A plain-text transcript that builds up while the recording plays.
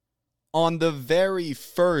On the very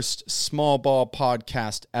first Small Ball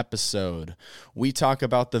Podcast episode, we talk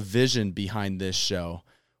about the vision behind this show.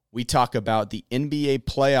 We talk about the NBA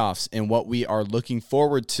playoffs and what we are looking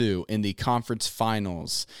forward to in the conference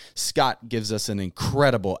finals. Scott gives us an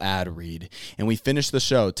incredible ad read, and we finish the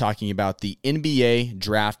show talking about the NBA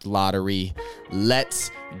draft lottery.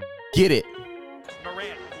 Let's get it.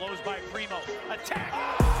 Morant blows by Primo. Attack.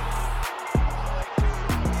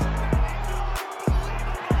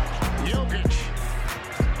 Jokic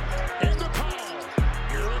in the power.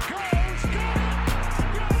 Here it goes.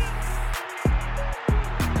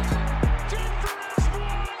 Denver has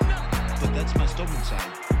won. But that's my stubborn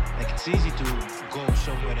side. Like, it's easy to go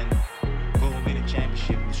somewhere and go win a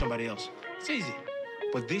championship with somebody else. It's easy.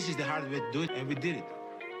 But this is the hard way to do it, and we did it.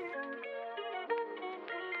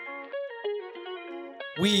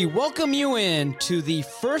 We welcome you in to the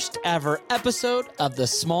first ever episode of the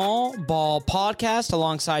Small Ball Podcast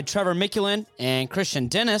alongside Trevor Mickulin and Christian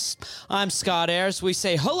Dennis. I'm Scott Ayers. We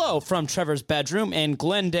say hello from Trevor's bedroom in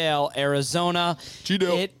Glendale, Arizona.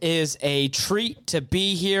 It is a treat to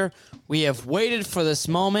be here. We have waited for this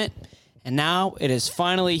moment, and now it is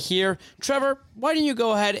finally here. Trevor, why don't you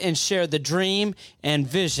go ahead and share the dream and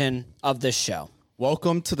vision of this show?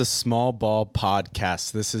 Welcome to the Small Ball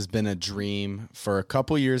Podcast. This has been a dream for a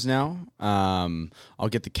couple years now. I'll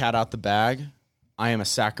get the cat out the bag. I am a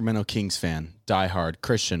Sacramento Kings fan, diehard.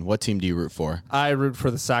 Christian, what team do you root for? I root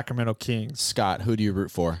for the Sacramento Kings. Scott, who do you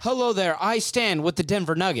root for? Hello there. I stand with the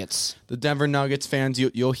Denver Nuggets. The Denver Nuggets fans,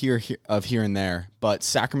 you'll hear of here and there, but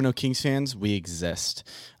Sacramento Kings fans, we exist.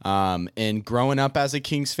 And growing up as a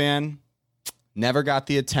Kings fan, never got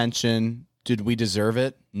the attention. Did we deserve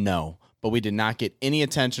it? No. But we did not get any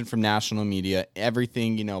attention from national media.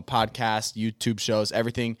 Everything, podcasts, YouTube shows,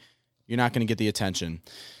 everything, you're not going to get the attention.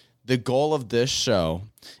 The goal of this show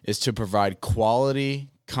is to provide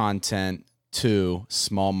quality content to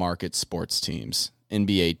small market sports teams,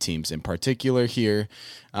 NBA teams in particular here.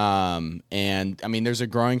 There's a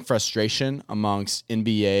growing frustration amongst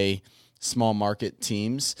NBA small market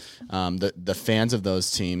teams, the fans of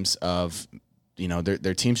those teams of,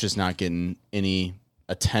 their team's just not getting any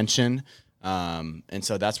attention. And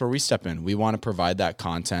so that's where we step in. We want to provide that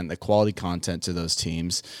content, the quality content to those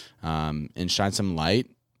teams, and shine some light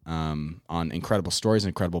on incredible stories and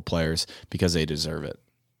incredible players because they deserve it.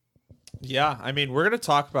 Yeah, we're going to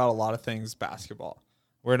talk about a lot of things basketball.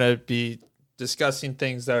 We're going to be discussing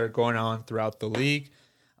things that are going on throughout the league.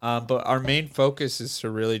 But our main focus is to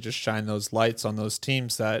really just shine those lights on those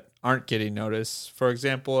teams that aren't getting noticed. For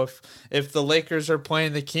example, if the Lakers are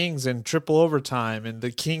playing the Kings in triple overtime and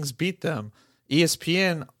the Kings beat them,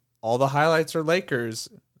 ESPN, all the highlights are Lakers.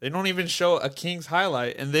 They don't even show a Kings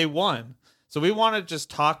highlight, and they won. So we want to just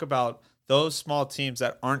talk about those small teams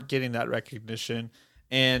that aren't getting that recognition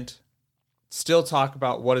and still talk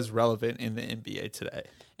about what is relevant in the NBA today.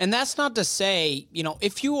 And that's not to say,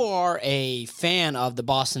 if you are a fan of the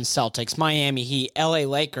Boston Celtics, Miami Heat, LA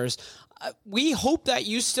Lakers, we hope that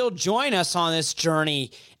you still join us on this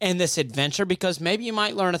journey and this adventure because maybe you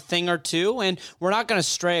might learn a thing or two, and we're not going to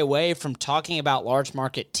stray away from talking about large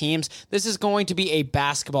market teams. This is going to be a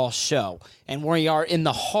basketball show, and we are in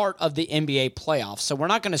the heart of the NBA playoffs, so we're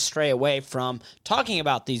not going to stray away from talking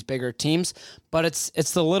about these bigger teams, but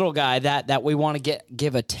it's the little guy that we want to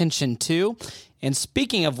give attention to. And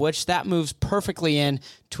speaking of which, that moves perfectly in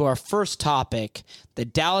to our first topic, the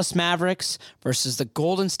Dallas Mavericks versus the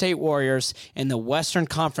Golden State Warriors in the Western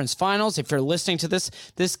Conference Finals. If you're listening to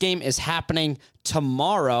this game is happening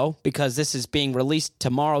tomorrow because this is being released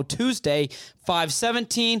tomorrow, Tuesday,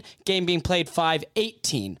 5/17, game being played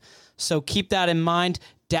 5/18. So keep that in mind.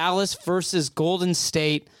 Dallas versus Golden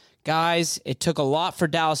State. Guys, it took a lot for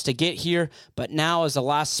Dallas to get here, but now as the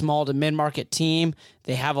last small to mid-market team,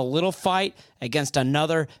 they have a little fight against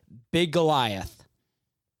another big Goliath.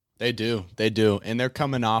 They do. And they're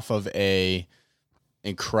coming off of a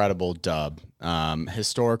incredible dub.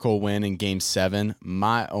 Historical win in Game 7.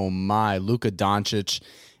 My, oh my, Luka Doncic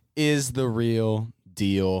is the real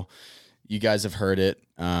deal. You guys have heard it,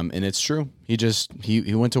 and it's true.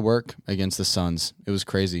 He went to work against the Suns. It was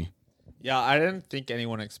crazy. Yeah, I didn't think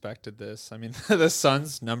anyone expected this. The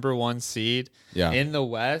Suns, number 1 seed in the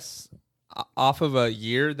West, off of a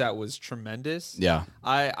year that was tremendous. Yeah.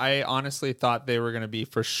 I honestly thought they were going to be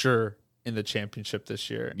for sure in the championship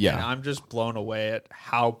this year. Yeah. And I'm just blown away at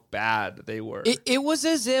how bad they were. It was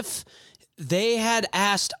as if they had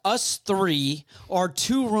asked us three, our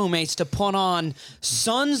two roommates, to put on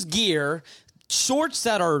Suns gear, shorts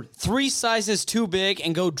that are 3 sizes too big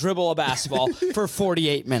and go dribble a basketball for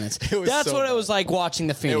 48 minutes. That's so what bad. it was like watching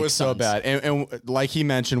the Phoenix It was so Suns. bad. And like he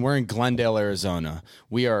mentioned, we're in Glendale, Arizona.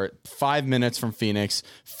 We are 5 minutes from Phoenix.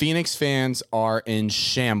 Phoenix fans are in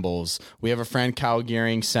shambles. We have a friend, Kyle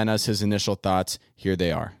Gearing, sent us his initial thoughts. Here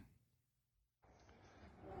they are.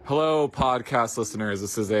 Hello, podcast listeners.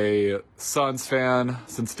 This is a Suns fan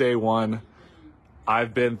since day one.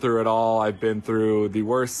 I've been through it all. I've been through the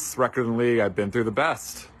worst record in the league. I've been through the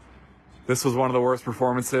best. This was one of the worst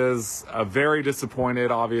performances. Very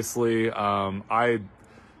disappointed, obviously. I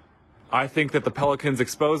think that the Pelicans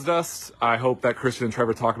exposed us. I hope that Christian and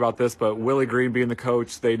Trevor talk about this, but Willie Green being the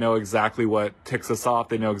coach, they know exactly what ticks us off.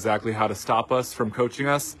 They know exactly how to stop us from coaching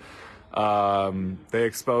us. They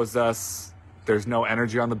exposed us. There's no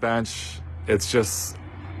energy on the bench. It's just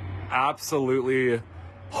absolutely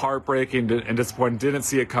heartbreaking and disappointing. Didn't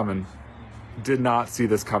see it coming. Did not see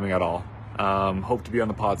this coming at all. Hope to be on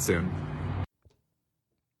the pod soon.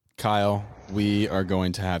 Kyle, we are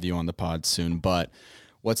going to have you on the pod soon, but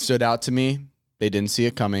what stood out to me, they didn't see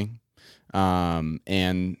it coming,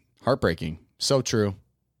 and heartbreaking. So true.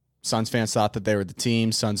 Suns fans thought that they were the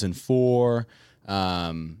team. Suns in 4.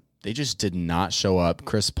 They just did not show up.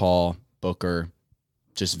 Chris Paul, Booker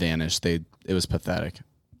just vanished. It was pathetic.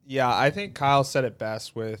 Yeah, I think Kyle said it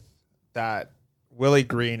best with that Willie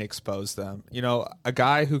Green exposed them. You know, a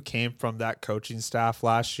guy who came from that coaching staff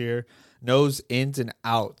last year, knows ins and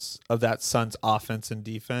outs of that Suns offense and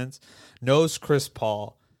defense, knows Chris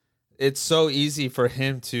Paul. It's so easy for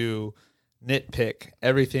him to nitpick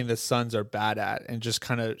everything the Suns are bad at and just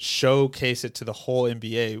kind of showcase it to the whole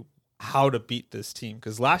NBA how to beat this team.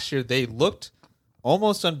 Because last year they looked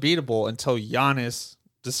almost unbeatable until Giannis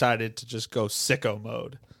decided to just go sicko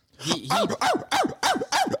mode.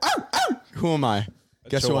 Who am I?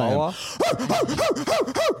 Guess who I am.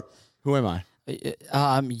 Who am I?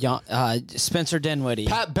 Spencer Dinwiddie.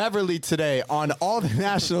 Pat Beverly today on all the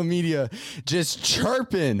national media just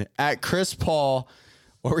chirping at Chris Paul.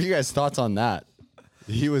 What were you guys' thoughts on that?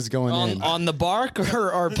 He was going in. On the bark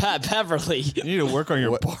or Pat Beverly? You need to work on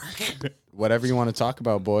your bark. Whatever you want to talk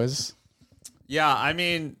about, boys. Yeah, I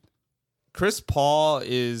mean, Chris Paul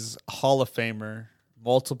is Hall of Famer,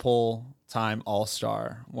 multiple time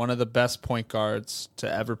All-Star, one of the best point guards to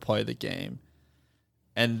ever play the game.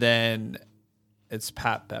 And then it's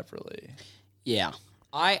Pat Beverly. Yeah.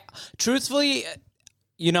 Truthfully,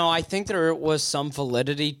 I think there was some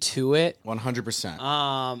validity to it.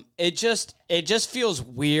 100%. It just feels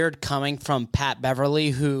weird coming from Pat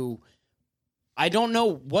Beverly, who I don't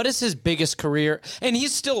know what is his biggest career, and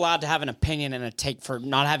he's still allowed to have an opinion and a take for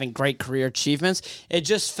not having great career achievements. It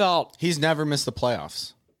just felt He's never missed the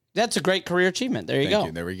playoffs. that's a great career achievement. There you Thank go.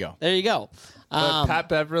 you. There we go. There you go. But Pat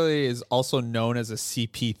Beverly is also known as a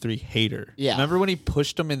CP3 hater. Yeah. Remember when he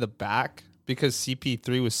pushed him in the back because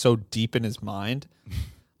CP3 was so deep in his mind?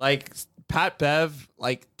 Like, Pat Bev,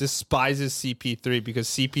 despises CP3 because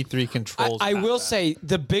CP3 controls I Pat will Bev. say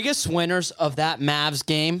the biggest winners of that Mavs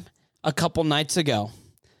game a couple nights ago,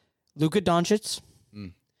 Luka Doncic,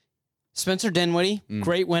 Spencer Dinwiddie,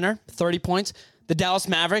 great winner, 30 points. The Dallas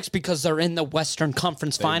Mavericks, because they're in the Western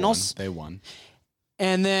Conference Finals. They won.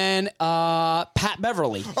 And then Pat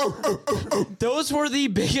Beverly. Those were the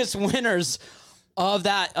biggest winners of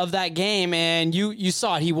that game, and you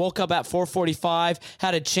saw it. He woke up at 4:45,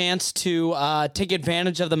 had a chance to take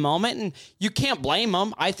advantage of the moment, and you can't blame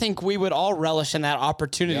him. I think we would all relish in that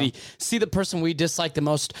opportunity. See the person we dislike the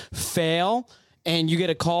most fail, and you get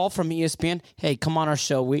a call from ESPN, hey, come on our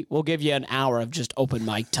show. We'll give you an hour of just open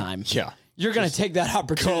mic time. Yeah. You're going to take that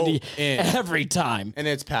opportunity go in. every time. And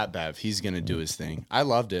it's Pat Bev. He's going to do his thing. I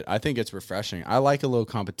loved it. I think it's refreshing. I like a little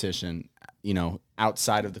competition,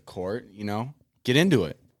 outside of the court, Get into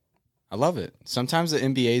it. I love it. Sometimes the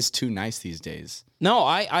NBA is too nice these days. No,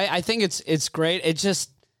 I think it's great. It just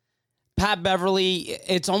Pat Beverly,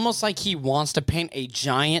 it's almost like he wants to paint a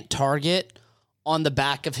giant target on the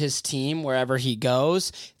back of his team wherever he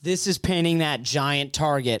goes. This is painting that giant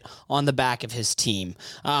target on the back of his team.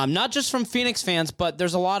 Not just from Phoenix fans, but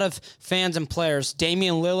there's a lot of fans and players.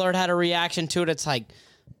 Damian Lillard had a reaction to it. It's like,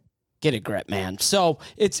 get a grip, man. So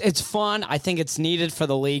it's fun. I think it's needed for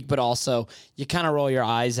the league, but also you kind of roll your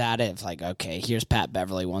eyes at it. It's like, okay, here's Pat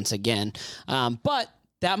Beverly once again. But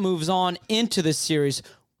that moves on into this series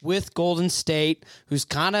with Golden State, who's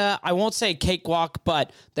kind of, I won't say cakewalk,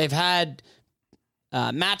 but they've had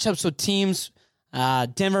matchups with teams.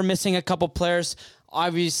 Denver missing a couple players.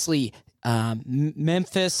 Obviously,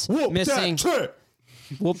 Memphis missing.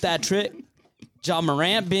 Whoop that trick. Ja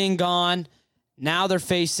Morant being gone. Now they're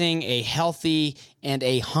facing a healthy and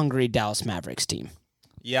a hungry Dallas Mavericks team.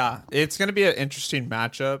 Yeah, it's going to be an interesting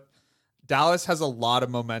matchup. Dallas has a lot of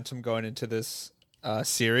momentum going into this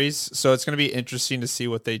series, so it's going to be interesting to see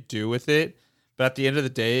what they do with it. But at the end of the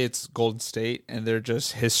day, it's Golden State, and they're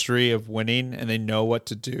just history of winning, and they know what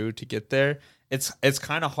to do to get there. It's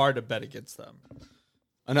kind of hard to bet against them.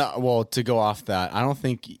 Well, to go off that, I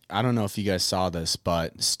don't know if you guys saw this,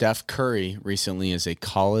 but Steph Curry recently is a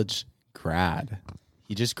college grad.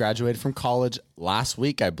 He just graduated from college last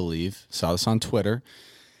week, I believe. Saw this on Twitter.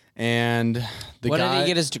 And What did he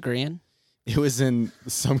get his degree in? It was in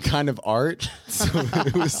some kind of art. So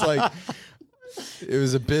it was like, it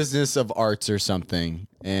was a business of arts or something.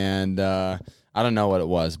 And I don't know what it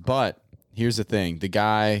was. But here's the thing. The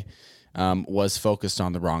guy was focused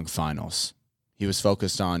on the wrong finals. He was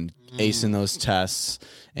focused on acing those tests,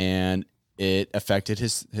 and it affected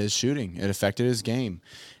his shooting. It affected his game.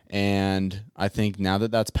 And I think now that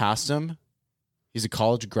that's past him, he's a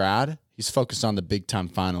college grad. He's focused on the big-time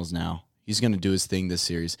finals now. He's going to do his thing this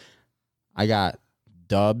series. I got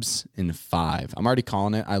Dubs in 5. I'm already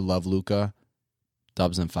calling it. I love Luka.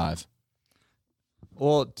 Dubs in 5.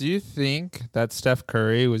 Well, do you think that Steph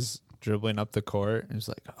Curry was dribbling up the court and was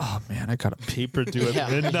like, oh man, I got a paper due at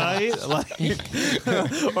midnight?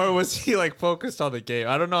 Or was he like focused on the game?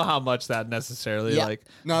 I don't know how much that necessarily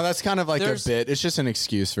No, that's kind of like a bit. It's just an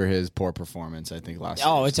excuse for his poor performance, I think, last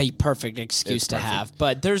Oh, year. it's a perfect excuse to have.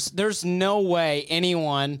 But there's no way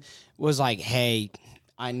anyone was like, hey,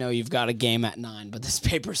 I know you've got a game at 9, but this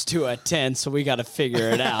paper's due at 10, so we got to figure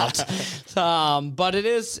it out.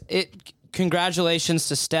 But congratulations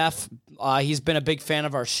to Steph. He's been a big fan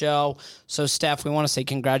of our show. So, Steph, we want to say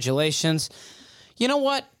congratulations. You know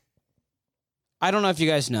what? I don't know if you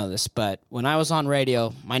guys know this, but when I was on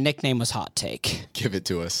radio, my nickname was Hot Take. Give it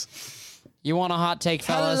to us. You want a hot take,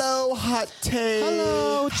 fellas? Hello, Hot Take.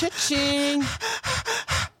 Hello, cha-ching.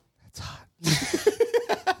 It's hot.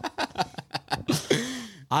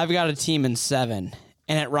 I've got a team in 7,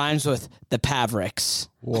 and it rhymes with the Pavricks.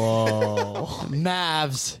 whoa.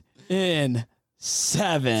 Mavs in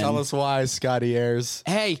 7. Tell us why, Scotty Ayers.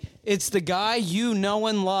 Hey, it's the guy you know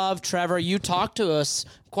and love, Trevor. You talked to us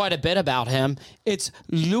quite a bit about him. It's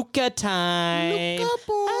Luka time. Luka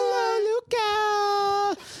boy. Hello,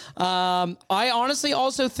 Luka. I honestly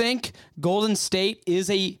also think Golden State is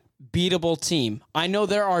a beatable team. I know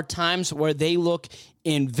there are times where they look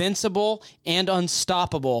invincible and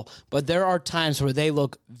unstoppable, but there are times where they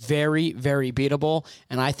look very, very beatable.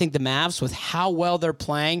 And I think the Mavs, with how well they're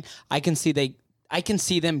playing, I can see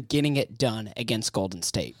them getting it done against Golden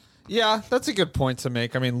State. Yeah, that's a good point to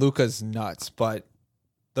make. I mean, Luka's nuts, but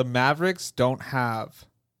the Mavericks don't have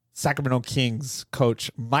Sacramento Kings coach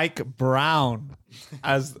Mike Brown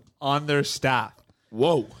as on their staff.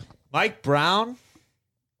 Whoa. Mike Brown,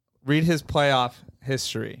 read his playoff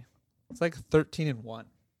history. It's like 13-1.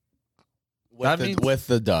 With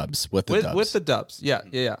the Dubs. With the Dubs. With the Dubs.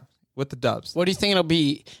 Yeah. With the Dubs. What do you think it'll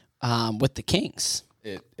be with the Kings?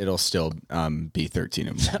 It'll still be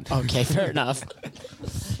 13-1. Okay, fair enough.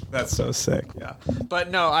 That's so sick. Yeah.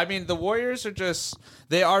 But no, I mean, the Warriors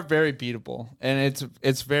they are very beatable. And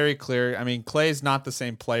it's very clear. I mean, Klay's not the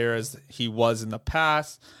same player as he was in the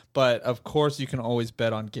past. But, of course, you can always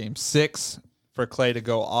bet on Game 6 for Klay to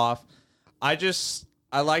go off.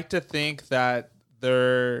 I like to think that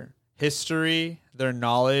their history, their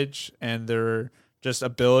knowledge, and their just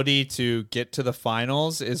ability to get to the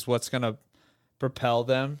finals is what's going to propel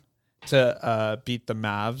them to beat the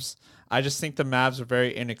Mavs. I just think the Mavs are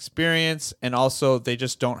very inexperienced, and also they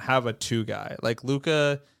just don't have a 2 guy. Like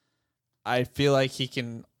Luka, I feel like he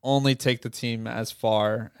can only take the team as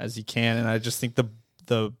far as he can, and I just think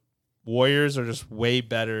the Warriors are just way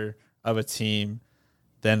better of a team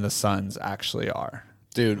than the Suns actually are.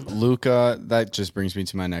 Dude, Luka, that just brings me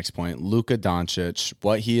to my next point. Luka Doncic,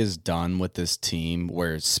 what he has done with this team,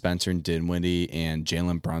 where Spencer Dinwiddie and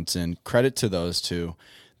Jalen Brunson, credit to those two.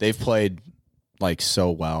 They've played like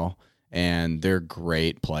so well, and they're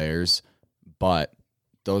great players. But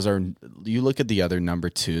you look at the other number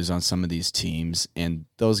 2s on some of these teams, and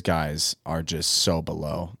those guys are just so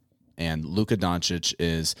below. And Luka Doncic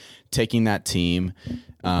is taking that team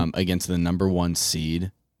against the number 1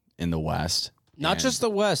 seed in the West. Not just the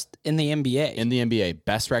West, in the NBA. In the NBA,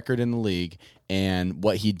 best record in the league, and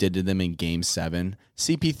what he did to them in Game 7.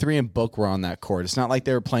 CP3 and Book were on that court. It's not like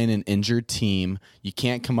they were playing an injured team. You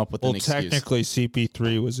can't come up with an excuse. Technically,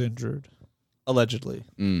 CP3 was injured. Allegedly.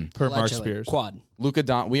 Per Mark Spears. Quad.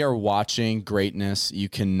 We are watching greatness. You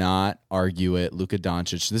cannot argue it. Luka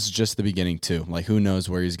Doncic, this is just the beginning, too. Like, who knows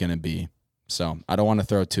where he's going to be. So I don't want to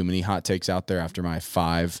throw too many hot takes out there after my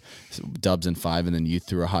 5 Dubs and 5, and then you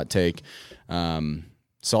threw a hot take.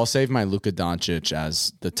 So I'll save my Luka Doncic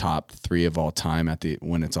as the top 3 of all time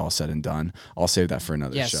when it's all said and done. I'll save that for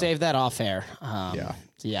another show. Save that off air.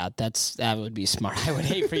 Yeah, that would be smart. I would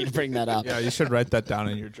hate for you to bring that up. Yeah, you should write that down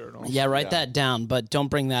in your journal. Yeah, write that down, but don't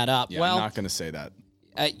bring that up. Yeah, I'm not going to say that.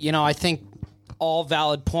 I think all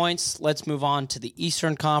valid points. Let's move on to the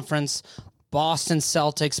Eastern Conference. Boston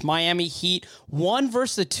Celtics, Miami Heat, 1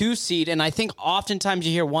 versus the 2 seed, and I think oftentimes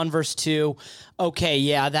you hear 1 versus 2. Okay,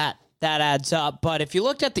 yeah, that adds up. But if you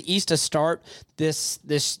looked at the East to start this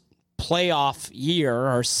playoff year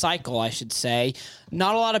or cycle, I should say,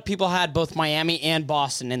 not a lot of people had both Miami and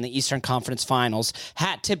Boston in the Eastern Conference Finals.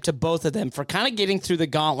 Hat tip to both of them for kind of getting through the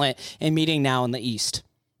gauntlet and meeting now in the East.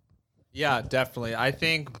 Yeah, definitely. I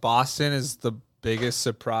think Boston is the biggest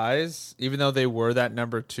surprise, even though they were that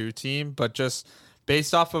number 2 team, but just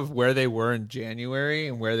based off of where they were in January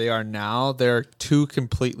and where they are now, they're 2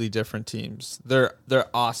 completely different teams. They're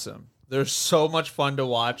awesome. They're so much fun to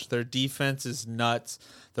watch. Their defense is nuts.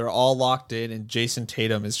 They're all locked in, and Jason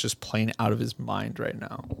Tatum is just playing out of his mind right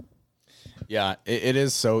now. Yeah, it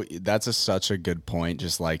is. So that's such a good point.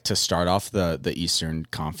 Just like to start off the Eastern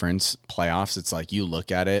Conference playoffs, it's like you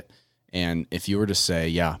look at it, and if you were to say,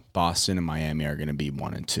 yeah, Boston and Miami are going to be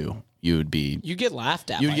 1 and 2, you get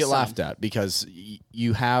laughed at. You'd get laughed at because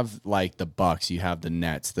you have like the Bucks, you have the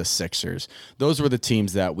Nets, the Sixers. Those were the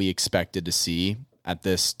teams that we expected to see at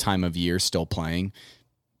this time of year still playing,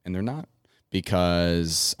 and they're not,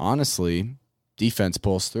 because honestly, defense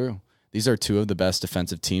pulls through. These are 2 of the best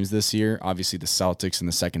defensive teams this year. Obviously, the Celtics in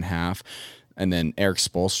the second half, and then Eric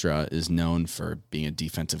Spoelstra is known for being a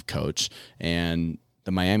defensive coach. And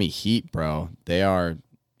the Miami Heat, bro, they are,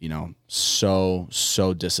 so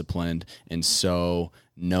disciplined and so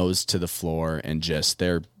nose to the floor, and just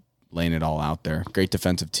they're laying it all out there. Great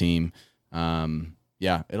defensive team.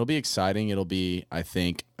 Yeah, it'll be exciting. It'll be, I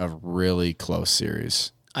think, a really close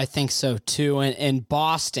series. I think so too. And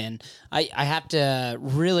Boston, I have to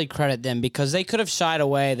really credit them because they could have shied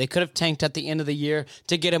away. They could have tanked at the end of the year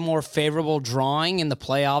to get a more favorable drawing in the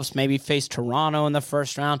playoffs, maybe face Toronto in the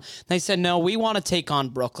first round. They said, no, we want to take on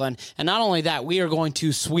Brooklyn. And not only that, we are going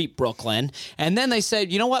to sweep Brooklyn. And then they said,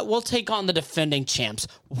 you know what? We'll take on the defending champs.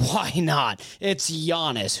 Why not? It's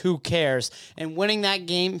Giannis. Who cares? And winning that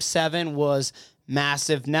game 7 was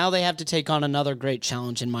massive. Now they have to take on another great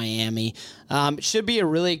challenge in Miami. It should be a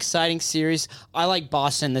really exciting series. I like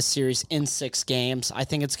Boston this series in 6 games. I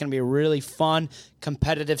think it's going to be a really fun,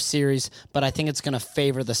 competitive series, but I think it's going to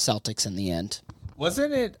favor the Celtics in the end.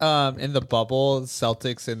 Wasn't it in the bubble,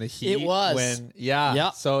 Celtics and the Heat? It was.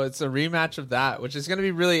 Yep. So it's a rematch of that, which is going to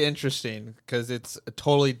be really interesting because it's a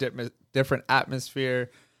totally different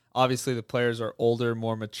atmosphere. Obviously, the players are older,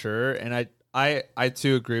 more mature, and I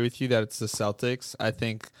too agree with you that it's the Celtics. I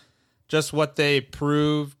think just what they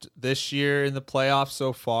proved this year in the playoffs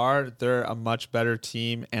so far, they're a much better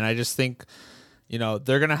team. And I just think,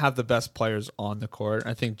 they're going to have the best players on the court.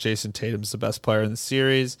 I think Jason Tatum's the best player in the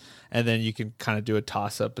series. And then you can kind of do a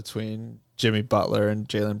toss-up between Jimmy Butler and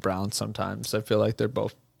Jaylen Brown sometimes. I feel like they're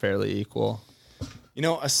both fairly equal.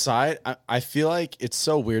 I feel like it's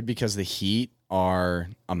so weird because the Heat are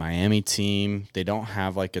a Miami team. They don't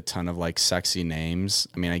have like a ton of like sexy names.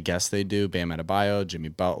 I mean, I guess they do. Bam Adebayo, Jimmy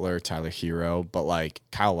Butler, Tyler Hero, but like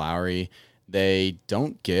Kyle Lowry, they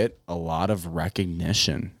don't get a lot of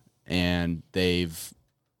recognition. And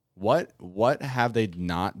what have they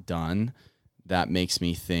not done that makes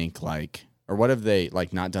me think like, or what have they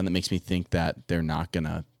like not done that makes me think that they're not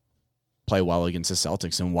gonna play well against the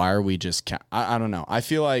Celtics? And why are we just I don't know. I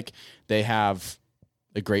feel like they have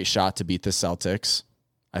a great shot to beat the Celtics.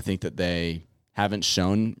 I think that they haven't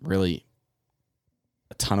shown really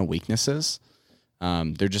a ton of weaknesses.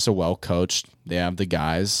 They're just a well-coached. They have the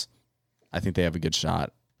guys. I think they have a good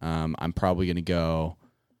shot. I'm probably going to go,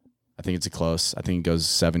 I think it's a close. I think it goes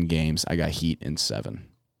 7 games. I got Heat in 7.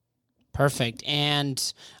 Perfect.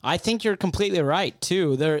 And I think you're completely right,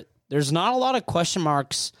 too. There's not a lot of question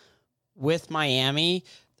marks with Miami.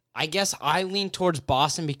 I guess I lean towards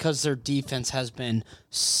Boston because their defense has been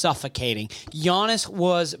suffocating. Giannis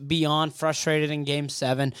was beyond frustrated in Game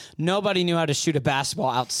 7. Nobody knew how to shoot a basketball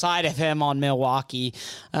outside of him on Milwaukee.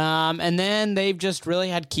 And then they've just really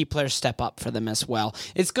had key players step up for them as well.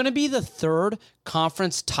 It's going to be the 3rd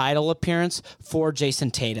conference title appearance for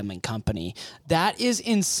Jason Tatum and company. That is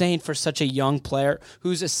insane for such a young player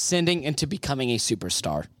who's ascending into becoming a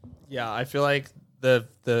superstar. Yeah, I feel like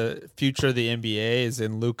the future of the NBA is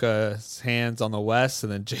in Luka's hands on the West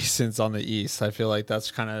and then Jason's on the East. I feel like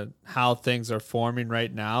that's kind of how things are forming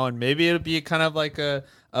right now. And maybe it'll be kind of like a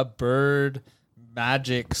Bird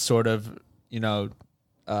Magic sort of,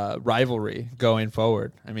 rivalry going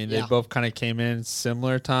forward. I mean, they Yeah. both kind of came in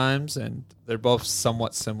similar times, and they're both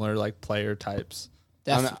somewhat similar, like player types.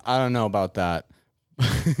 I don't know about that.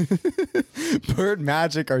 Bird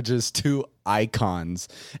Magic are just two icons,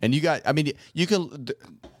 and you got Ja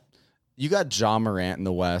Morant in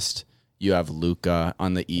the West. You have Luka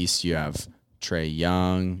on the East. You have Trae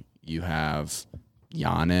Young. You have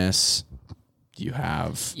Giannis. You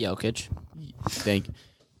have Jokic.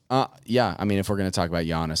 yeah. I mean, if we're gonna talk about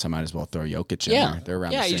Giannis, I might as well throw Jokic in Yeah, there. They're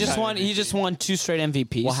around. yeah. the He same just age. won. He just won 2 straight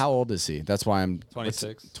MVPs. Well, how old is he? That's why I'm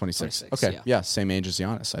 26. 26. 26, Okay. yeah. Yeah. Same age as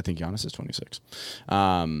Giannis. I think Giannis is 26.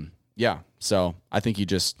 Yeah. So I think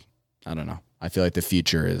I don't know. I feel like the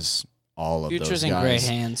future is all of Future's those in guys. great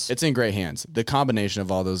hands. It's in great hands. The combination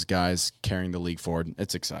of all those guys carrying the league forward,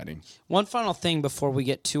 it's exciting. One final thing before we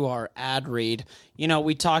get to our ad read.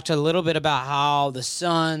 We talked a little bit about how the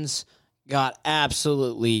Suns got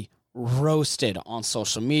absolutely roasted on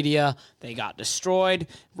social media. They got destroyed,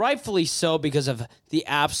 rightfully so, because of the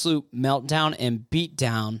absolute meltdown and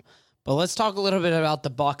beatdown. But let's talk a little bit about the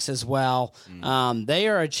Bucks as well. They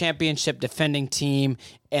are a championship defending team,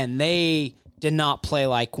 and they did not play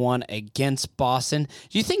like one against Boston.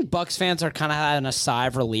 Do you think Bucks fans are kind of having a sigh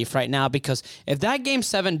of relief right now? Because if that Game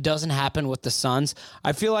 7 doesn't happen with the Suns,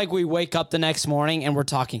 I feel like we wake up the next morning and we're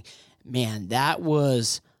talking, man, that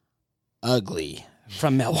was ugly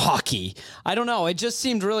from Milwaukee. I don't know. It just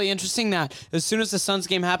seemed really interesting that as soon as the Suns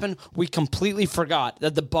game happened, we completely forgot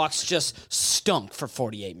that the Bucks just stunk for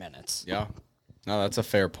 48 minutes. Yeah. No, that's a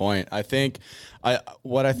fair point. I think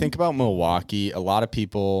what I think about Milwaukee, a lot of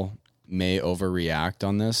people may overreact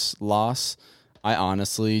on this loss. I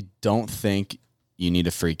honestly don't think you need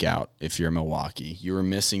to freak out if you're Milwaukee. You were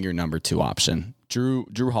missing your number 2 option. Drew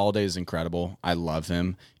Holiday is incredible. I love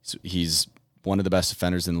him. He's one of the best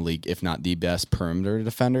defenders in the league, if not the best perimeter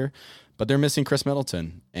defender. But they're missing Chris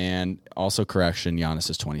Middleton. And also, correction, Giannis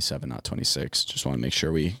is 27, not 26. Just want to make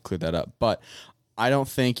sure we clear that up. But I don't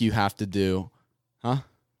think you have to do... Huh?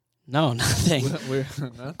 No, nothing.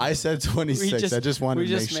 I said 26. I just wanted we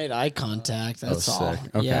to make just sure. made eye contact. That's all.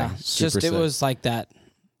 sick. Okay, Yeah, super it sick. was like that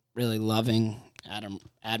really loving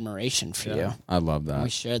admiration for you. I love that. We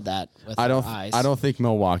shared that with I our eyes. don't think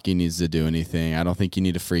Milwaukee needs to do anything. I don't think you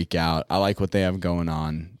need to freak out. I like what they have going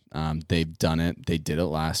on. They've done it. They did it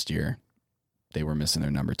last year. They were missing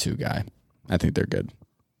their number 2 guy. I think they're good.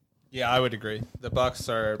 Yeah, I would agree. The Bucks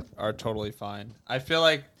are totally fine. I feel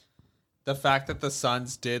like the fact that the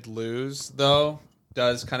Suns did lose, though,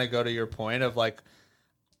 does kind of go to your point of like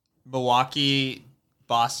Milwaukee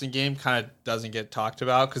Boston game kind of doesn't get talked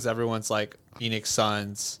about because everyone's like Phoenix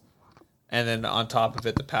Suns, and then on top of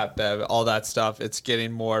it, the Pat Bev, all that stuff. It's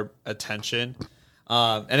getting more attention,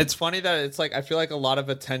 and it's funny that it's like I feel like a lot of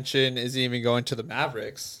attention isn't even going to the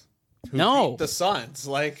Mavericks. Who No. beat the Suns.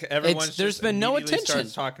 Like everyone's There's just been no immediately attention.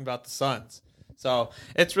 starts talking about the Suns. So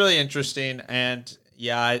it's really interesting, and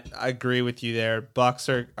yeah, I agree with you there. Bucks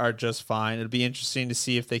are just fine. It'll be interesting to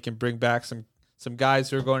see if they can bring back some guys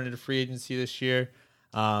who are going into free agency this year.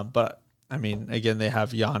 But I mean, again, they have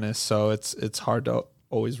Giannis, so it's hard to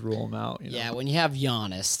always rule them out. You know? Yeah, when you have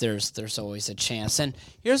Giannis, there's always a chance. And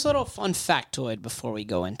here's a little fun factoid before we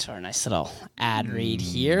go into our nice little ad read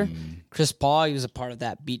here. Chris Paul, he was a part of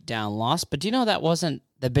that beatdown loss, but do you know that wasn't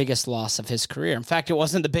the biggest loss of his career? In fact, it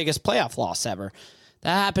wasn't the biggest playoff loss ever.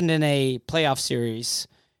 That happened in a playoff series,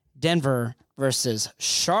 Denver versus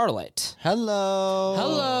Charlotte.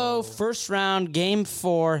 Hello. First round, game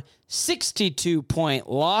 4, 62-point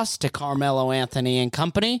loss to Carmelo Anthony and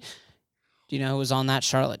company. Do you know who was on that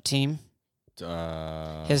Charlotte team?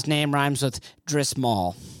 His name rhymes with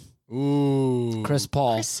Drismall. Ooh. Chris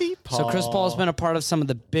Paul. Chrissy So Chris Paul. Paul's been a part of some of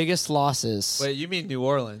the biggest losses. Wait, you mean New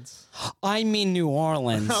Orleans? I mean New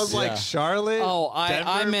Orleans. I was like Charlotte. Oh, I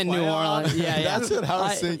Denver meant New playoff? Orleans. Yeah. That's what I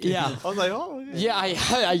was thinking. Yeah. I was like, oh, okay.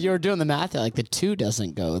 Yeah, you were doing the math there, like the 2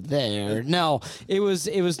 doesn't go there. No, it was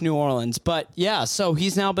New Orleans. But yeah, so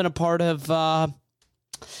he's now been a part of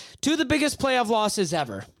 2 of the biggest playoff losses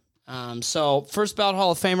ever. So first ballot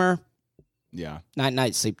Hall of Famer, Yeah.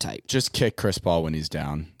 night, sleep tight. Just kick Chris Paul when he's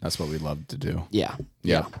down. That's what we love to do. Yeah.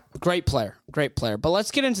 Yeah. Great player. But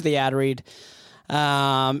let's get into the ad read.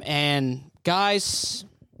 And guys,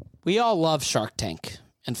 we all love Shark Tank.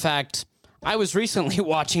 In fact, I was recently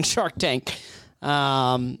watching Shark Tank.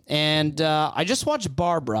 And I just watched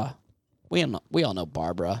Barbara. We all know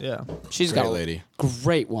Barbara. Yeah. She's Great got a lady.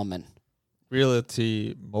 great woman.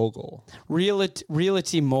 Realty mogul.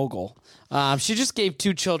 Realty mogul. She just gave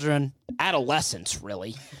 2 children, adolescents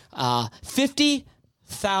really,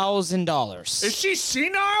 $50,000. Is she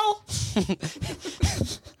senile?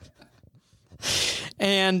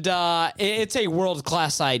 And it's a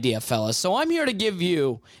world-class idea, fellas. So I'm here to give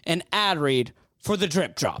you an ad read for the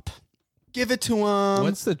drip drop. Give it to him.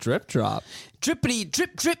 What's the drip drop? Drippity,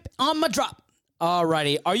 drip, drip on my drop.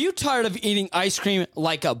 Alrighty. Are you tired of eating ice cream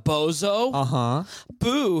like a bozo? Uh-huh.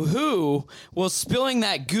 Boo-hoo. Will spilling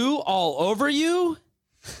that goo all over you?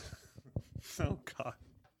 Oh, God.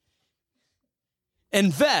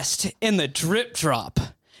 Invest in the drip drop.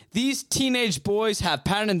 These teenage boys have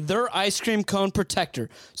patented their ice cream cone protector,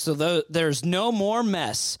 so there's no more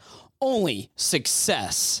mess, only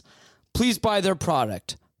success. Please buy their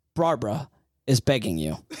product. Barbara is begging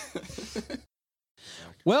you.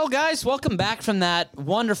 Well, guys, welcome back from that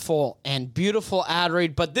wonderful and beautiful ad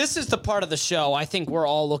read. But this is the part of the show I think we're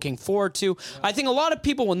all looking forward to. I think a lot of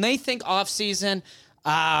people, when they think off season,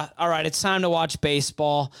 all right, it's time to watch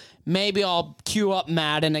baseball. Maybe I'll queue up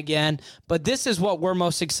Madden again. But this is what we're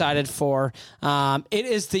most excited for. It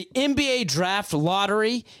is the NBA Draft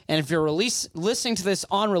Lottery. And if you're listening to this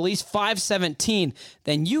on release 5/17,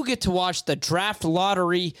 then you get to watch the Draft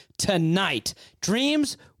Lottery tonight.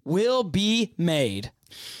 Dreams will be made.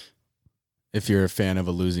 If you're a fan of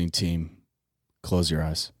a losing team, close your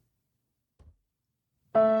eyes.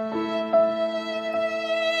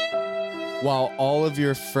 While all of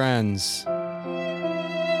your friends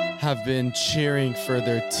have been cheering for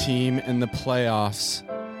their team in the playoffs,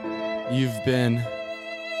 you've been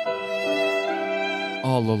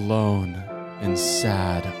all alone and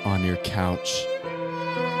sad on your couch.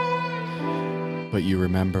 But you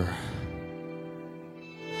remember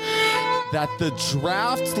that the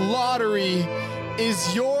draft lottery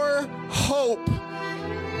is your hope.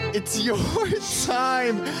 It's your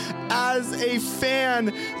time as a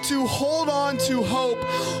fan to hold on to hope,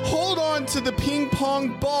 hold on to the ping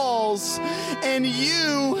pong balls, and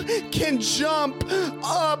you can jump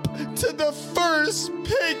up to the first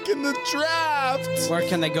pick in the draft. Where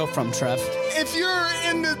can they go from, Trev? If you're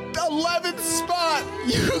in the 11th spot,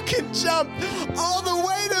 you can jump all the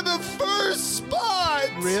way to the first spot.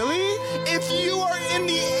 Really? If you are in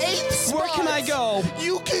the 8th spot, Where can I go?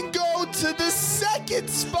 You can go to the 2nd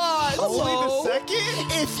spot. Hello? Only the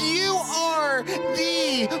 2nd? If you are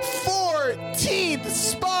the 14th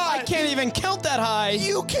spot, I can't even count that high.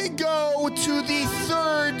 you can go to the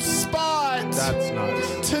 3rd spot. That's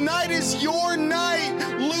nuts. Tonight is your night,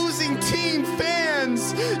 losing team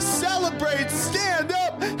fans. Celebrate, stand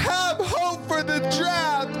up, have hope for the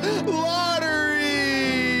draft lottery.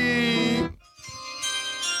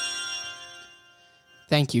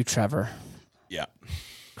 Thank you, Trevor. Yeah.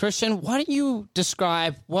 Christian, why don't you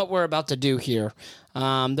describe what we're about to do here?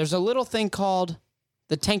 There's a little thing called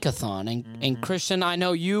the Tankathon. And Christian, I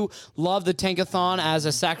know you love the Tankathon as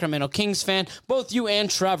a Sacramento Kings fan, both you and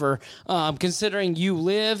Trevor, considering you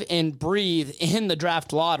live and breathe in the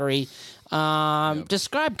draft lottery.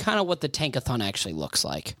 Describe kind of what the Tankathon actually looks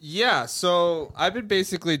like. Yeah, so I've been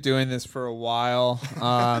basically doing this for a while.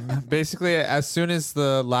 Basically, as soon as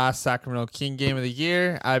the last Sacramento King game of the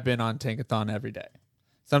year, I've been on Tankathon every day.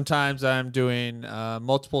 Sometimes I'm doing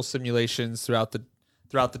multiple simulations throughout the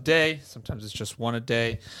day. Sometimes it's just one a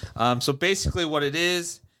day. So basically what it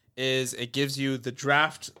is it gives you the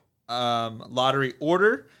draft lottery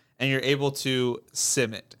order, and you're able to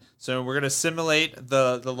sim it. So we're going to simulate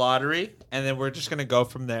the lottery, and then we're just going to go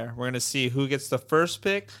from there. We're going to see who gets the first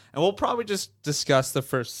pick, and we'll probably just discuss the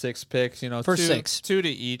first 6 picks, First six. two to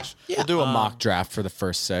each. We'll do a mock draft for the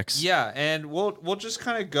first 6. Yeah, and we'll just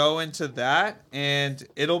kind of go into that, and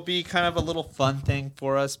it'll be kind of a little fun thing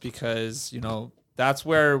for us because, that's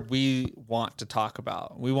where we want to talk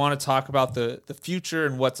about. We want to talk about the future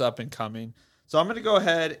and what's up and coming. So I'm going to go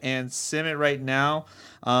ahead and sim it right now.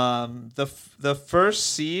 The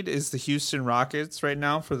first seed is the Houston Rockets right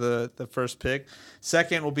now for the first pick.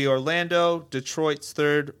 Second will be Orlando. Detroit's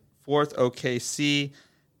third. Fourth, OKC.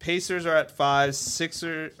 Pacers are at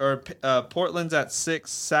 5. Portland's at 6.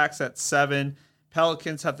 Sacs at 7.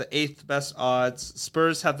 Pelicans have the 8th best odds.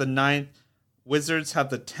 Spurs have the 9th. Wizards have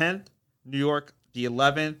the 10th. New York the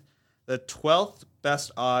 11th. The 12th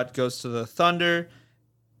best odd goes to the Thunder.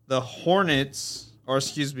 The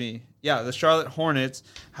Charlotte Hornets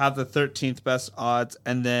have the 13th best odds,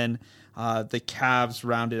 and then the Cavs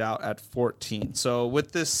rounded out at 14. So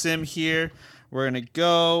with this sim here, we're going to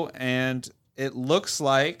go, and it looks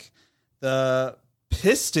like the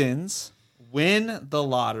Pistons win the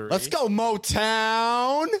lottery. Let's go,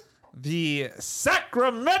 Motown. The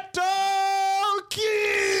Sacramento Kings!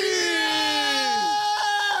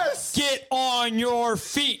 Yes! Get on your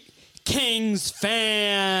feet, Kings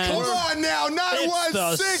fans. Come on now, It's the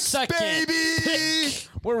 916, second baby. pick.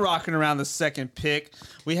 We're rocking around the second pick.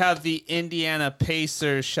 We have the Indiana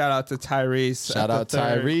Pacers. Shout out to Tyrese. Shout out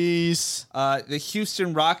Tyrese. The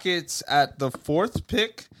Houston Rockets at the 4th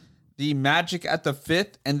pick. The Magic at the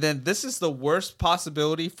 5th. And then this is the worst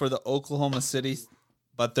possibility for the Oklahoma City,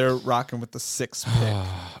 but they're rocking with the 6th pick.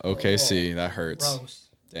 OKC, that hurts. Gross.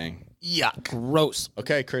 Dang. Yuck. Gross.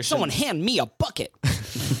 Okay, Christian. Someone hand me a bucket.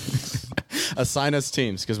 Assign us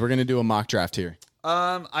teams because we're going to do a mock draft here.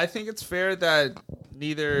 I think it's fair that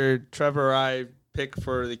neither Trevor or I pick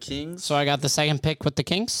for the Kings. So I got the second pick with the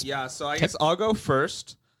Kings. Yeah, so I guess I'll go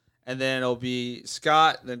first, and then it'll be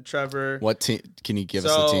Scott, then Trevor. What team? Can you give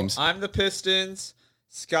us the teams? I'm the Pistons.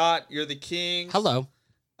 Scott, you're the Kings. Hello.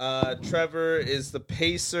 Trevor is the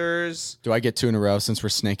Pacers. Do I get 2 in a row since we're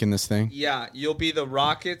snaking this thing? Yeah, you'll be the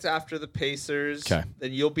Rockets after the Pacers. Okay.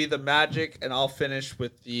 Then you'll be the Magic, and I'll finish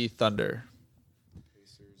with the Thunder.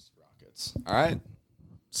 All right.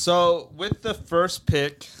 So with the first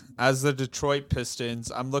pick as the Detroit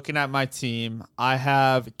Pistons, I'm looking at my team. I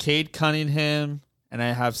have Cade Cunningham and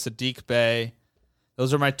I have Sadiq Bey.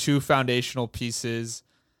 Those are my 2 foundational pieces.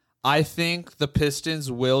 I think the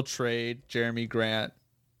Pistons will trade Jeremy Grant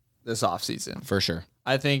this offseason. For sure.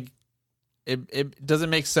 I think it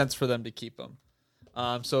doesn't make sense for them to keep him.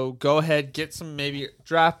 So go ahead, get some maybe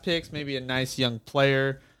draft picks, maybe a nice young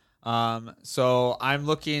player. So I'm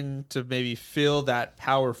looking to maybe fill that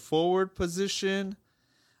power forward position.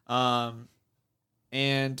 And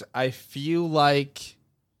I feel like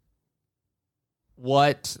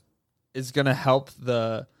what is going to help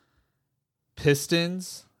the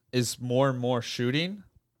Pistons is more and more shooting.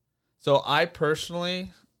 So I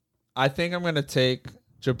think I'm going to take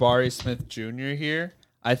Jabari Smith Jr. here.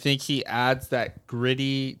 I think he adds that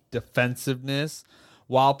gritty defensiveness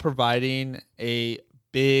while providing a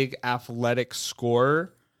big athletic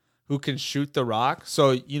scorer who can shoot the rock.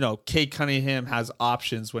 So, Cade Cunningham has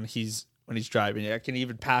options when he's driving. I can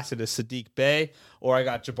even pass it to Sadiq Bey, or I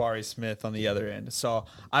got Jabari Smith on the other end. So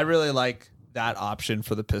I really like that option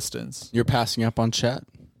for the Pistons. You're passing up on Chet?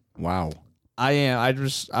 Wow. I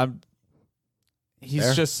am. He's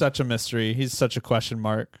Fair. just such a mystery. He's such a question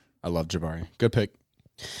mark. I love Jabari. Good pick.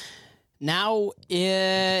 Now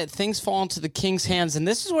things fall into the Kings' hands, and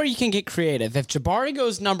this is where you can get creative. If Jabari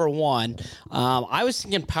goes number 1, I was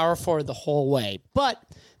thinking power forward the whole way, but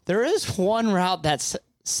there is one route that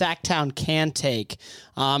Sacktown can take,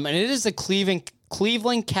 and it is the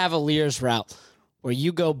Cleveland Cavaliers route, where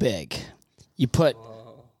you go big. You put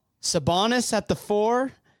Sabonis at the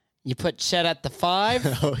 4, you put Chet at the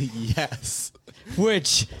 5. Oh, yes.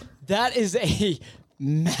 Which that is a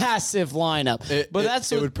massive lineup. It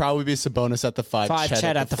would probably be Sabonis at the 5,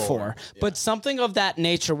 Chet at the 4. Yeah. But something of that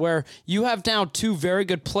nature where you have now 2 very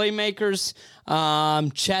good playmakers.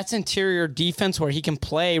 Chet's interior defense where he can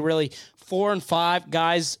play really 4 and 5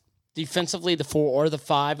 guys defensively, the 4 or the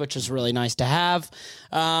 5, which is really nice to have.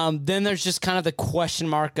 Then there's just kind of the question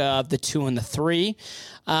mark of the 2 and the 3.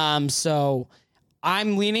 So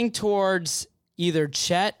I'm leaning towards either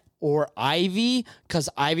Chet or Ivy, because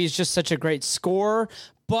Ivy is just such a great scorer.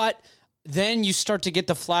 But then you start to get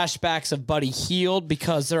the flashbacks of Buddy Hield,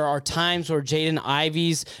 because there are times where Jaden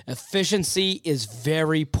Ivey's efficiency is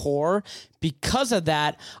very poor. Because of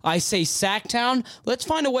that, I say Sacktown, let's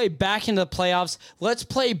find a way back into the playoffs. Let's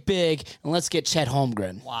play big, and let's get Chet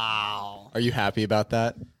Holmgren. Wow. Are you happy about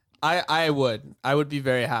that? I would be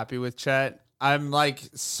very happy with Chet. I'm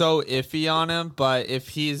so iffy on him, but if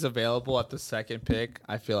he's available at the second pick,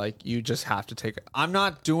 I feel like you just have to take it. I'm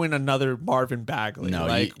not doing another Marvin Bagley. No,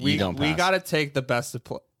 we don't we pass. got to take the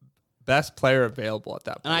best player available at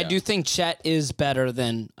that point. And I do think Chet is better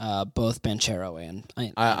than both Banchero and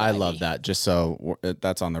I Ivy. love that, just so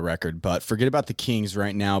that's on the record. But forget about the Kings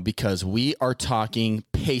right now, because we are talking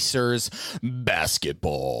Pacers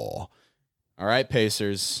basketball. All right,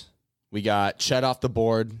 Pacers. We got Chet off the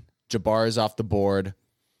board. Jabbar is off the board.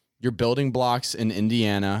 Your building blocks in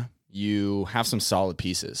Indiana, you have some solid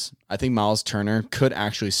pieces. I think Miles Turner could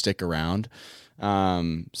actually stick around.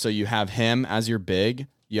 So you have him as your big.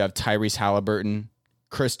 You have Tyrese Halliburton,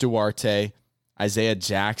 Chris Duarte, Isaiah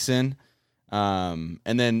Jackson. And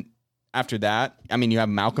then after that, you have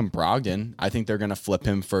Malcolm Brogdon. I think they're going to flip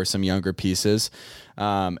him for some younger pieces.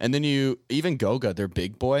 And then even Goga, their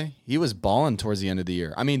big boy, he was balling towards the end of the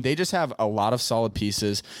year. They just have a lot of solid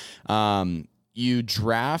pieces. You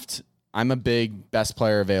draft, I'm a big best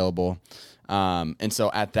player available. And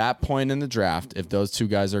so at that point in the draft, if those 2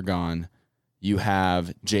 guys are gone, you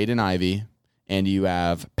have Jaden Ivey and you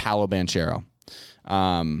have Paolo Banchero.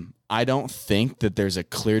 I don't think that there's a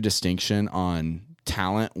clear distinction on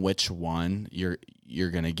talent, which one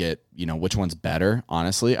you're going to get, which one's better.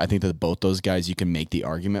 Honestly, I think that both those guys you can make the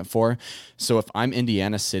argument for. So if I'm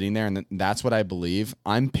Indiana sitting there and that's what I believe,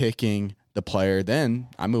 I'm picking the player, then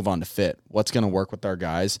I move on to fit. What's going to work with our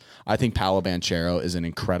guys? I think Paolo Banchero is an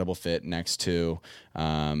incredible fit next to,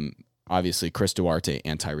 obviously, Chris Duarte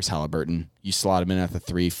and Tyrese Halliburton. You slot them in at the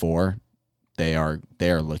 3-4. They are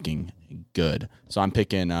looking good. So I'm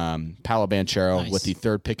picking Paolo Banchero with the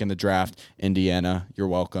third pick in the draft. Indiana, you're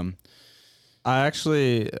welcome. I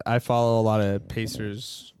follow a lot of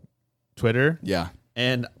Pacers Twitter. Yeah.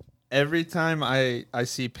 And every time I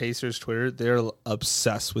see Pacers Twitter, they're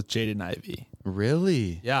obsessed with Jaden Ivey.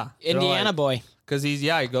 Really? Yeah. Indiana boy. Because he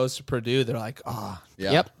goes to Purdue. They're like, oh.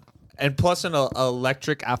 Yeah. Yep. And plus an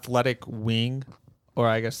electric athletic wing, or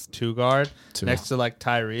I guess two guard next to like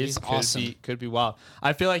Tyrese. He's awesome. Could be wild.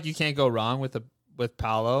 I feel like you can't go wrong with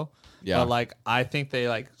Paolo. Yeah. But like I think they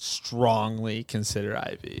like strongly consider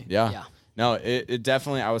Ivy. Yeah. No, it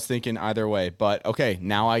definitely, I was thinking either way. But okay,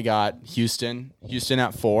 now I got Houston. Houston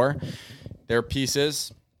at 4. Their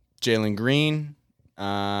pieces, Jalen Green,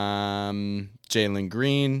 and Alperen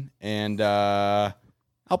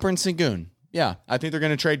Sengun. Yeah, I think they're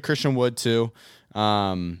going to trade Christian Wood too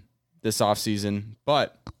this offseason.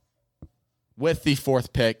 But with the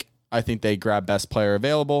 4th pick, I think they grab best player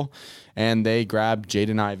available, and they grab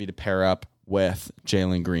Jaden Ivey to pair up with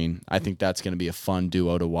Jalen Green. I think that's going to be a fun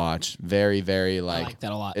duo to watch. Very, very I like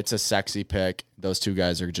that a lot. It's a sexy pick. Those two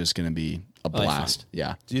guys are just going to be a blast.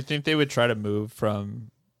 Yeah. Do you think they would try to move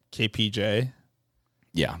from KPJ?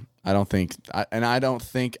 Yeah. I don't know if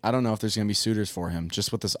there's going to be suitors for him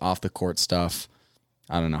just with this off the court stuff.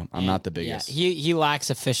 I don't know. I'm not the biggest. Yeah, he lacks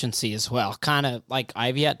efficiency as well. Kind of like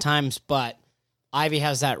Ivy at times, but Ivy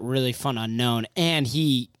has that really fun unknown, and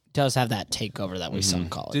he does have that takeover that we saw in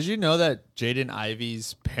college. Did you know that Jaden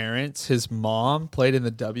Ivey's parents, his mom played in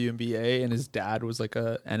the WNBA and his dad was like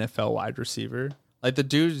a NFL wide receiver? Like the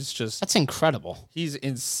dude is just That's incredible. he's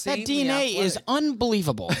insane. That DNA is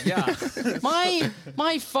unbelievable. Yeah.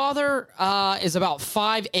 My father is about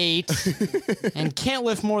 5'8" and can't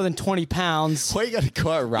lift more than 20 pounds. Well, you got to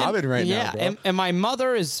go out Robin now, bro. And my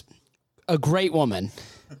mother is a great woman,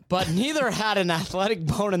 but neither had an athletic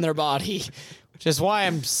bone in their body, which is why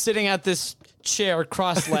I'm sitting at this chair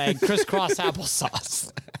cross-legged, crisscross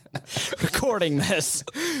applesauce, recording this.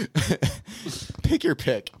 Pick your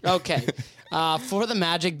pick. Okay. For the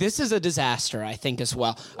Magic, this is a disaster, I think, as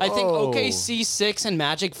well. I think OKC 6 and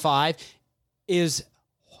Magic 5 is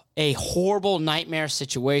a horrible nightmare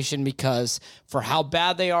situation because for how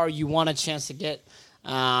bad they are, you want a chance to get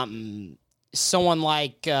someone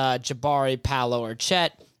like Jabari, Paolo, or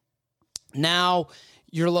Chet. Now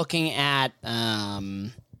you're looking at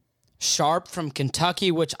Sharp from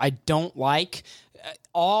Kentucky, which I don't like.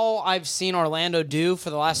 All I've seen Orlando do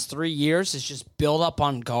for the last 3 years is just build up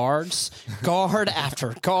on guards, guard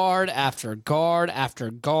after guard after guard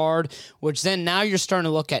after guard, which then now you're starting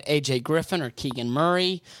to look at AJ Griffin or Keegan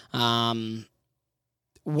Murray. One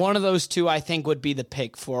of those two, I think, would be the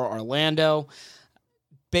pick for Orlando.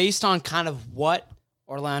 Based on kind of what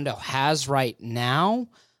Orlando has right now,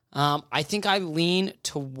 I think I lean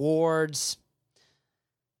towards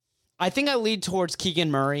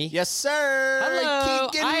Keegan Murray. Yes, sir. Hello,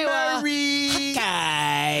 Keegan Iowa. Murray.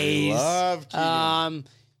 Guys. Love Keegan.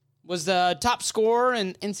 Was the top scorer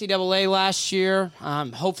in NCAA last year.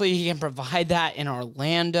 Hopefully he can provide that in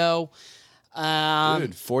Orlando.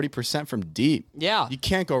 Dude, 40% from deep. Yeah. You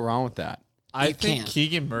can't go wrong with that. I think can't.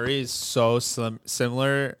 Keegan Murray is so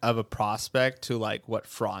similar of a prospect to like what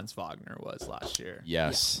Franz Wagner was last year.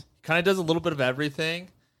 Yes. Kind of does a little bit of everything,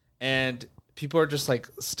 and people are just like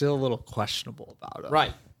still a little questionable about him.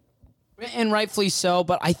 Right. And rightfully so,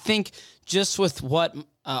 but I think just with what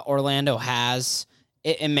Orlando has,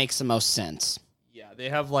 it makes the most sense. Yeah, they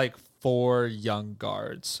have like 4 young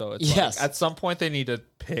guards, so it's Yes. like at some point they need to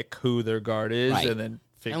pick who their guard is Right. and then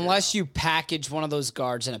figure it Unless you package one of those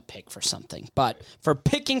guards in a pick for something. But for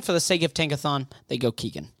picking for the sake of Tankathon, they go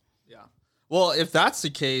Keegan. Yeah. Well, if that's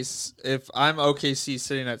the case, if I'm OKC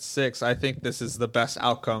sitting at 6, I think this is the best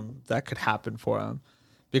outcome that could happen for him.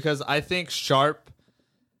 Because I think Sharp,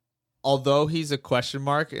 although he's a question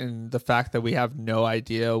mark and the fact that we have no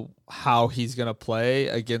idea how he's going to play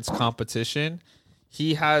against competition,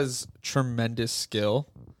 he has tremendous skill.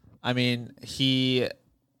 I mean, he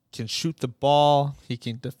can shoot the ball. He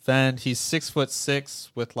can defend. He's 6'6"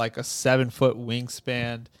 with like a 7-foot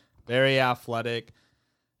wingspan, very athletic.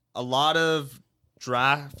 A lot of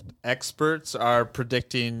draft experts are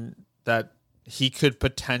predicting that he could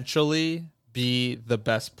potentially be the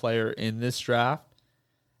best player in this draft.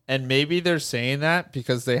 And maybe they're saying that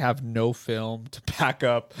because they have no film to back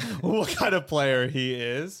up what kind of player he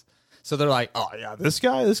is. So they're like, oh, yeah, this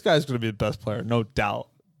guy's going to be the best player, no doubt.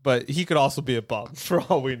 But he could also be a bum for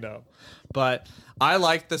all we know. But I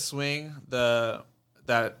like the swing that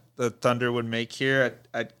the Thunder would make here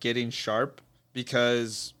at getting Sharp,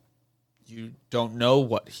 because you don't know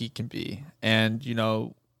what he can be. And,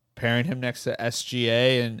 pairing him next to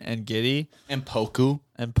SGA and Giddey. And Poku.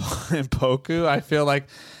 And Poku, I feel like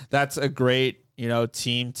that's a great,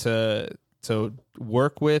 team to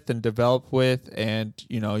work with and develop with. And,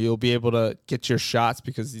 you'll be able to get your shots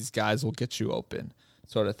because these guys will get you open,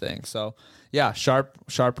 sort of thing. So, yeah, Sharp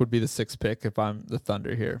would be the 6th pick if I'm the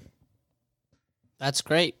Thunder here. That's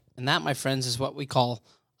great. And that, my friends, is what we call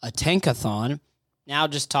a tankathon. Now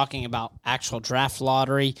just talking about actual draft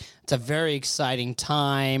lottery. It's a very exciting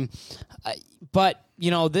time. But,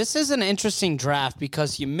 this is an interesting draft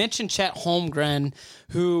because you mentioned Chet Holmgren,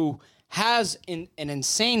 who has an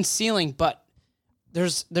insane ceiling, but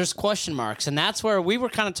there's question marks. And that's where we were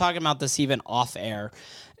kind of talking about this even off air.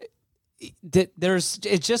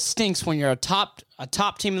 It just stinks when you're a top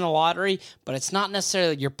team in the lottery, but it's not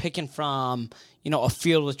necessarily you're picking from a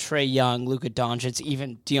field with Trae Young, Luka Doncic,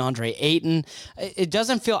 even DeAndre Ayton. It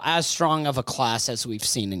doesn't feel as strong of a class as we've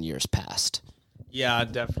seen in years past. Yeah,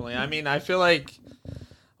 definitely. I mean, I feel like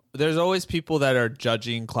there's always people that are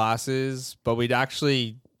judging classes, but we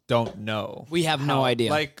actually don't know. We have no idea.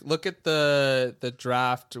 Like, look at the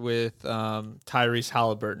draft with Tyrese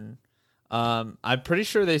Halliburton. I'm pretty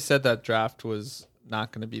sure they said that draft was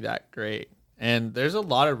not going to be that great. And there's a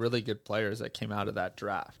lot of really good players that came out of that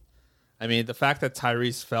draft. I mean, the fact that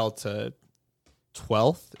Tyrese fell to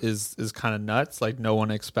 12th is kind of nuts. Like, no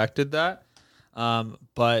one expected that.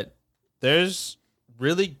 But there's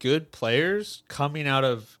really good players coming out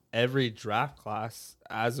of every draft class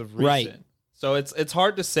as of recent. Right. So it's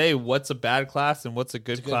hard to say what's a bad class and what's a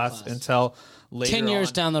good class until later 10 years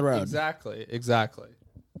on. Down the road. Exactly.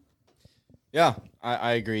 Yeah,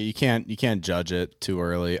 I agree. You can't judge it too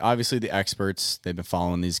early. Obviously, the experts, they've been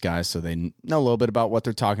following these guys, so they know a little bit about what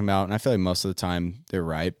they're talking about, and I feel like most of the time they're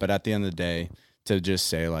right. But at the end of the day, to just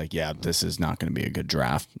say, like, yeah, this is not going to be a good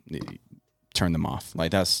draft, turn them off.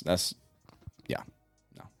 Like, that's yeah.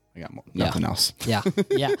 No, I got nothing else.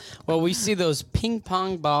 Yeah. Well, we see those ping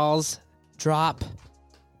pong balls drip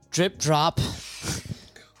drop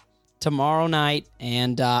tomorrow night,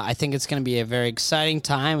 and I think it's going to be a very exciting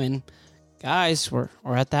time. And guys, we're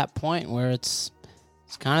at that point where it's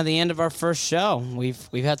kind of the end of our first show.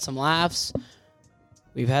 We've had some laughs,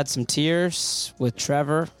 we've had some tears with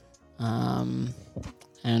Trevor, and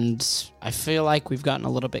I feel like we've gotten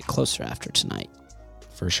a little bit closer after tonight.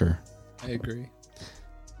 For sure. I agree.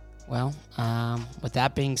 Well, with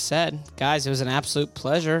that being said, guys, it was an absolute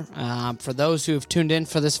pleasure. For those who have tuned in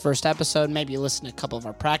for this first episode, maybe you listened to a couple of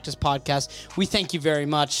our practice podcasts, we thank you very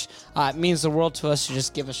much. It means the world to us to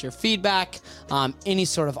just give us your feedback. Any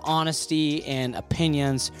sort of honesty and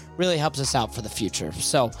opinions really helps us out for the future.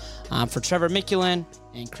 So for Trevor Mikulin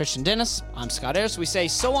and Christian Dennis, I'm Scott Ayers. We say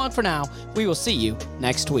so long for now. We will see you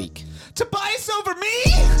next week. Tobias over me?